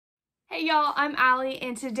Hey y'all, I'm Allie,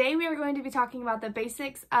 and today we are going to be talking about the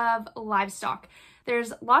basics of livestock.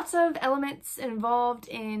 There's lots of elements involved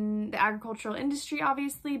in the agricultural industry,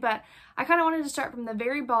 obviously, but I kind of wanted to start from the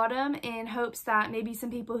very bottom in hopes that maybe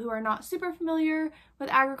some people who are not super familiar with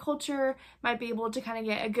agriculture might be able to kind of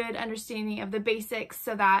get a good understanding of the basics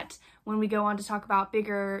so that when we go on to talk about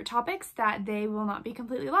bigger topics that they will not be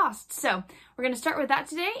completely lost. So we're going to start with that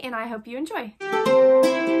today, and I hope you enjoy.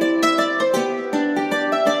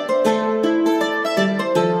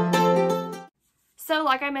 So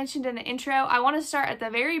like I mentioned in the intro, I want to start at the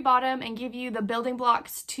very bottom and give you the building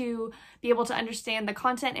blocks to be able to understand the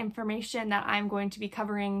content information that I'm going to be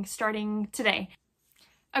covering starting today.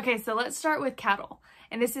 Okay, so let's start with cattle.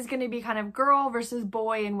 And this is going to be kind of girl versus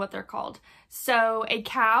boy and what they're called. So a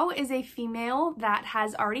cow is a female that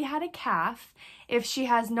has already had a calf. If she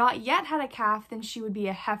has not yet had a calf, then she would be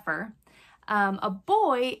a heifer. A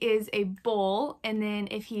boy is a bull, and then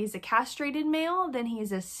if he's a castrated male, then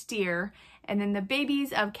he's a steer. And then the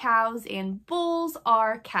babies of cows and bulls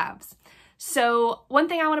are calves. So one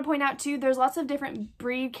thing I want to point out too, there's lots of different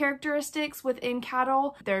breed characteristics within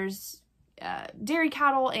cattle. There's dairy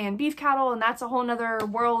cattle and beef cattle, and that's a whole nother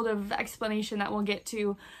world of explanation that we'll get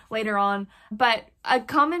to later on. But a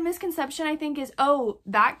common misconception, I think, is, oh,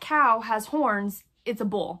 that cow has horns, it's a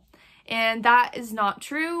bull. And that is not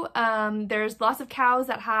true. There's lots of cows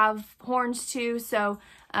that have horns too, so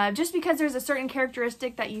just because there's a certain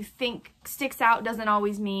characteristic that you think sticks out doesn't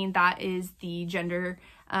always mean that is the gender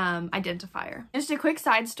identifier. Just a quick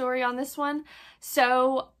side story on this one.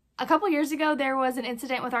 So a couple years ago, there was an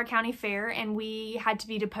incident with our county fair, and we had to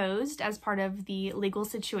be deposed as part of the legal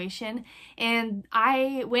situation. And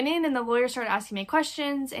I went in, and the lawyer started asking me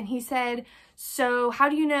questions, and he said, "So how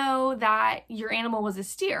do you know that your animal was a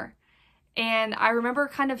steer?" And I remember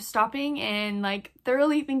kind of stopping and like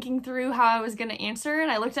thoroughly thinking through how I was going to answer. And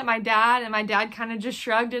I looked at my dad, and my dad kind of just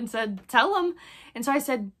shrugged and said, "Tell him." And so I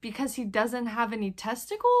said, "Because he doesn't have any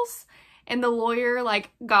testicles?" And the lawyer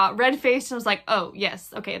like got red-faced and was like, "Oh,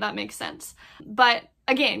 yes, okay, that makes sense." But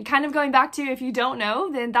again, kind of going back to, if you don't know,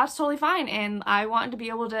 then that's totally fine. And I want to be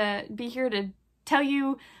able to be here to tell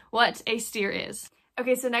you what a steer is.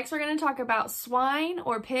 Okay, so next we're going to talk about swine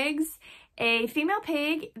or pigs. A female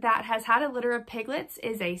pig that has had a litter of piglets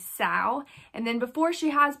is a sow, and then before she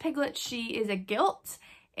has piglets, she is a gilt.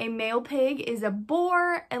 A male pig is a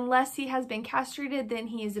boar. Unless he has been castrated, then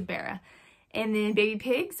he is a bear. And then baby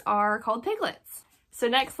pigs are called piglets. So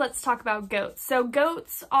next, let's talk about goats. So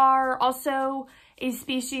goats are also a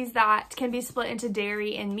species that can be split into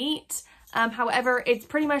dairy and meat. However, it's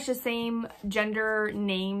pretty much the same gender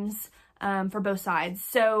names for both sides.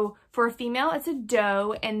 So for a female, it's a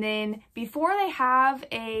doe, and then before they have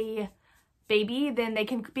a baby, then they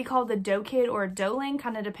can be called a doe kid or a doeling,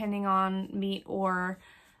 kind of depending on meat or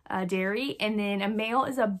dairy. And then a male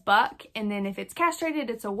is a buck, and then if it's castrated,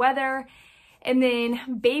 it's a wether. And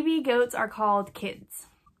then baby goats are called kids.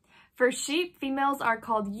 For sheep, females are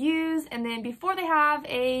called ewes, and then before they have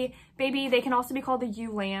a baby, they can also be called a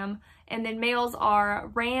ewe lamb. And then males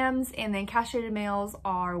are rams, and then castrated males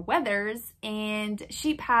are wethers, and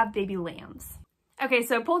sheep have baby lambs. Okay,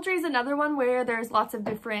 so poultry is another one where there's lots of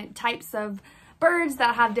different types of birds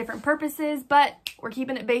that have different purposes, but we're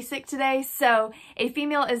keeping it basic today. So a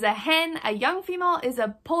female is a hen, a young female is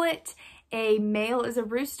a pullet, a male is a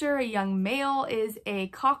rooster, a young male is a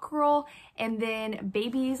cockerel, and then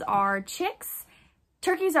babies are chicks.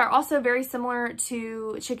 Turkeys are also very similar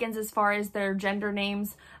to chickens as far as their gender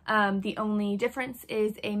names. The only difference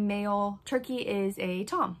is a male turkey is a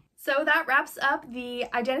tom. So that wraps up the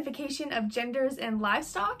identification of genders in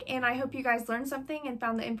livestock, and I hope you guys learned something and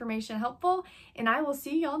found the information helpful, and I will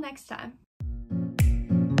see y'all next time.